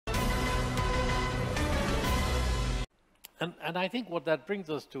And I think what that brings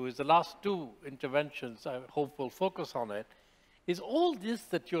us to is the last two interventions, I hope will focus on it, is all this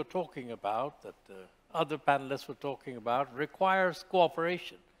that you're talking about, that other panelists were talking about, requires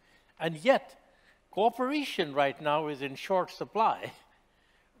cooperation. And yet, cooperation right now is in short supply,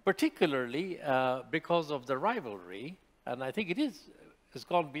 particularly because of the rivalry, and I think it's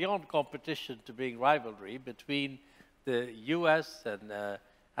gone beyond competition to being rivalry between the US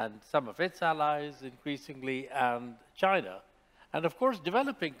and some of its allies increasingly, and China. And of course,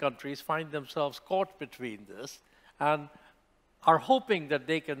 developing countries find themselves caught between this and are hoping that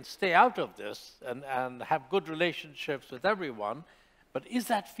they can stay out of this and have good relationships with everyone. But is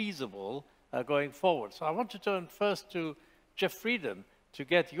that feasible going forward? So I want to turn first to Jeff Frieden to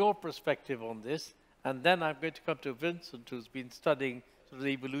get your perspective on this. And then I'm going to come to Vincent, who's been studying sort of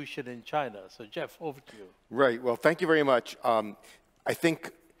the evolution in China. So Jeff, over to you. Right. Well, thank you very much. I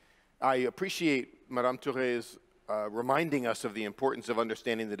think I appreciate Madame Touré's reminding us of the importance of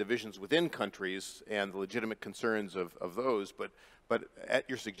understanding the divisions within countries and the legitimate concerns of those. But at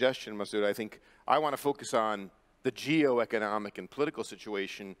your suggestion, Masoud, I think I want to focus on the geoeconomic and political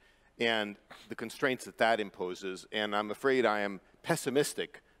situation and the constraints that that imposes. And I'm afraid I am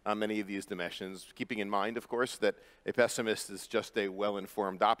pessimistic on many of these dimensions, keeping in mind, of course, that a pessimist is just a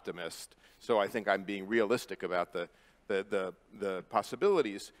well-informed optimist. So I think I'm being realistic about the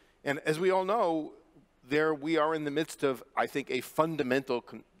possibilities. And as we all know, we are in the midst of, I think, a fundamental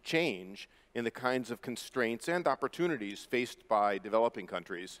change in the kinds of constraints and opportunities faced by developing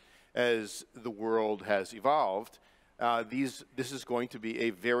countries as the world has evolved. This is going to be a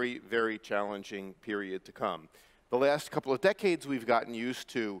very, very challenging period to come. The last couple of decades, we've gotten used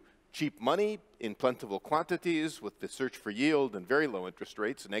to cheap money in plentiful quantities with the search for yield and very low interest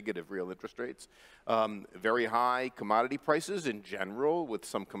rates, negative real interest rates, very high commodity prices in general with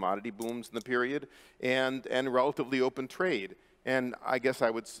some commodity booms in the period, and relatively open trade. And I guess I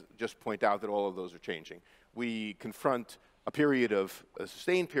would just point out that all of those are changing. We confront a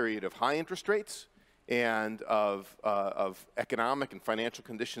sustained period of high interest rates and of economic and financial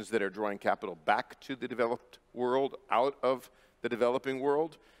conditions that are drawing capital back to the developed world, out of the developing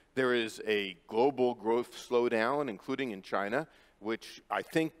world. There is a global growth slowdown, including in China, which I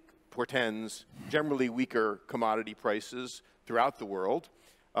think portends generally weaker commodity prices throughout the world.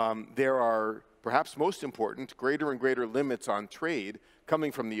 There are, perhaps most important, greater and greater limits on trade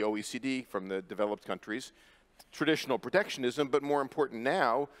coming from the OECD, from the developed countries, traditional protectionism, but more important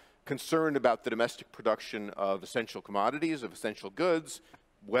now, concern about the domestic production of essential commodities, of essential goods,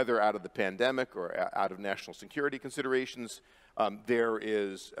 whether out of the pandemic or out of national security considerations. There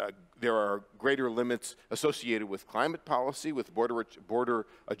are greater limits associated with climate policy, with border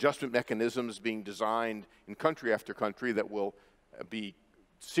adjustment mechanisms being designed in country after country that will be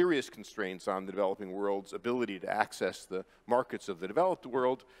serious constraints on the developing world's ability to access the markets of the developed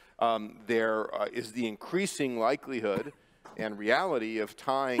world. There is the increasing likelihood and reality of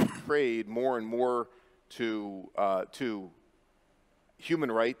tying trade more and more to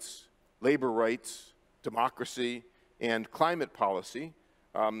human rights, labor rights, democracy, and climate policy,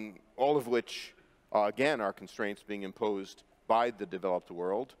 all of which, again, are constraints being imposed by the developed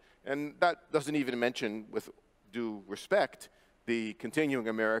world. And that doesn't even mention, with due respect, the continuing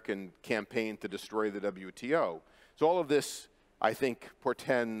American campaign to destroy the WTO. So all of this, I think,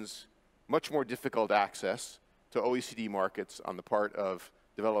 portends much more difficult access to OECD markets on the part of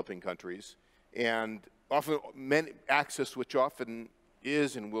developing countries, and often access which often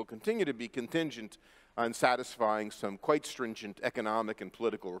is and will continue to be contingent on satisfying some quite stringent economic and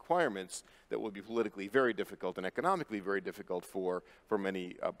political requirements that will be politically very difficult and economically very difficult for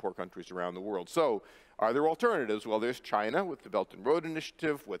many poor countries around the world. So are there alternatives? Well, there's China with the Belt and Road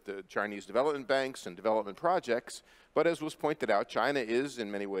Initiative, with the Chinese development banks and development projects. But as was pointed out, China is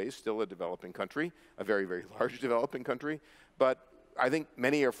in many ways still a developing country, a very, very large developing country. But I think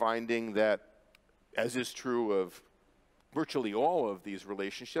many are finding that, as is true of virtually all of these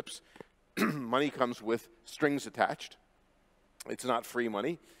relationships, money comes with strings attached. It's not free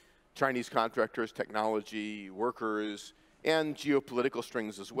money. Chinese contractors, technology, workers, and geopolitical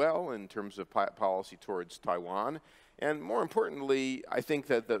strings as well in terms of policy towards Taiwan. And more importantly, I think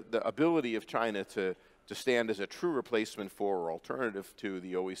that the ability of China to stand as a true replacement for or alternative to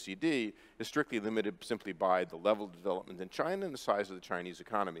the OECD is strictly limited simply by the level of development in China and the size of the Chinese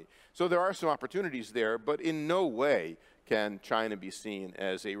economy. So there are some opportunities there, but in no way can China be seen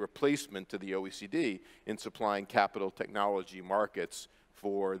as a replacement to the OECD in supplying capital technology markets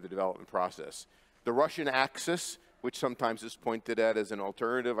for the development process. The Russian axis, which sometimes is pointed at as an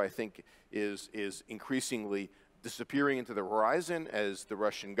alternative, I think is increasingly disappearing into the horizon as the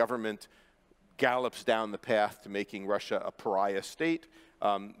Russian government gallops down the path to making Russia a pariah state.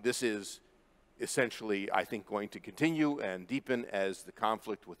 This is essentially, I think, going to continue and deepen as the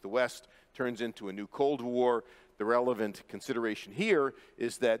conflict with the West turns into a new Cold War. The relevant consideration here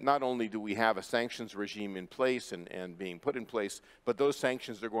is that not only do we have a sanctions regime in place and being put in place, but those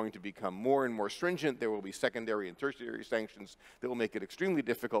sanctions are going to become more and more stringent. There will be secondary and tertiary sanctions that will make it extremely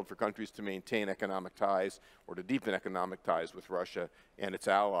difficult for countries to maintain economic ties or to deepen economic ties with Russia and its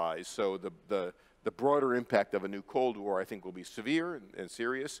allies. So the broader impact of a new Cold War, I think, will be severe and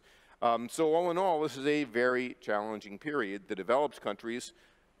serious. So all in all, this is a very challenging period. The developed countries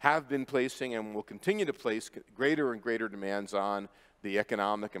have been placing and will continue to place greater and greater demands on the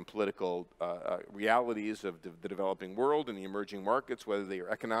economic and political realities of the developing world and the emerging markets, whether they are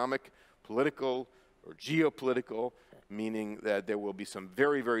economic, political, or geopolitical, meaning that there will be some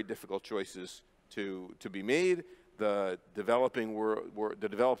very, very difficult choices to be made. The developing world, the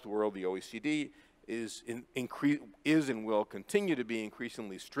developed world, the OECD, is and will continue to be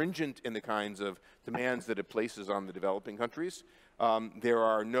increasingly stringent in the kinds of demands that it places on the developing countries. There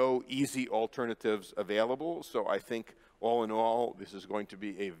are no easy alternatives available, so I think all in all, this is going to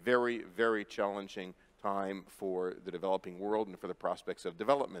be a very, very challenging time for the developing world and for the prospects of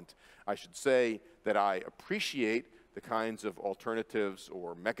development. I should say that I appreciate the kinds of alternatives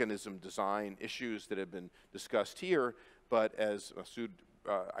or mechanism design issues that have been discussed here, but as Masoud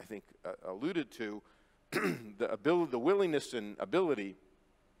I think alluded to, the willingness and ability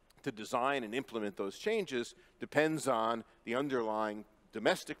to design and implement those changes depends on the underlying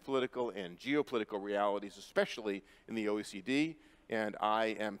domestic political and geopolitical realities, especially in the OECD, and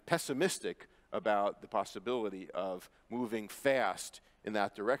I am pessimistic about the possibility of moving fast in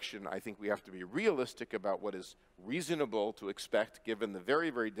that direction. I think we have to be realistic about what is reasonable to expect given the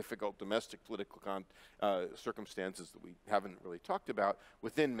very, very difficult domestic political circumstances that we haven't really talked about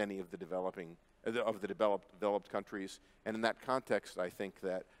within many of the developed countries. And in that context, I think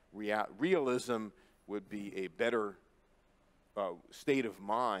that realism would be a better state of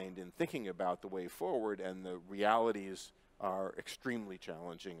mind in thinking about the way forward, and the realities are extremely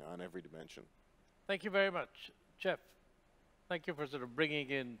challenging on every dimension. Thank you very much. Jeff, thank you for sort of bringing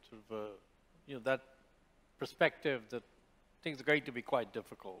in sort of, you know, that perspective that things are going to be quite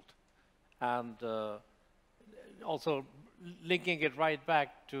difficult, and also linking it right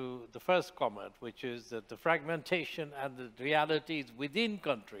back to the first comment, which is that the fragmentation and the realities within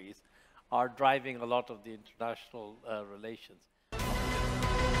countries are driving a lot of the international relations.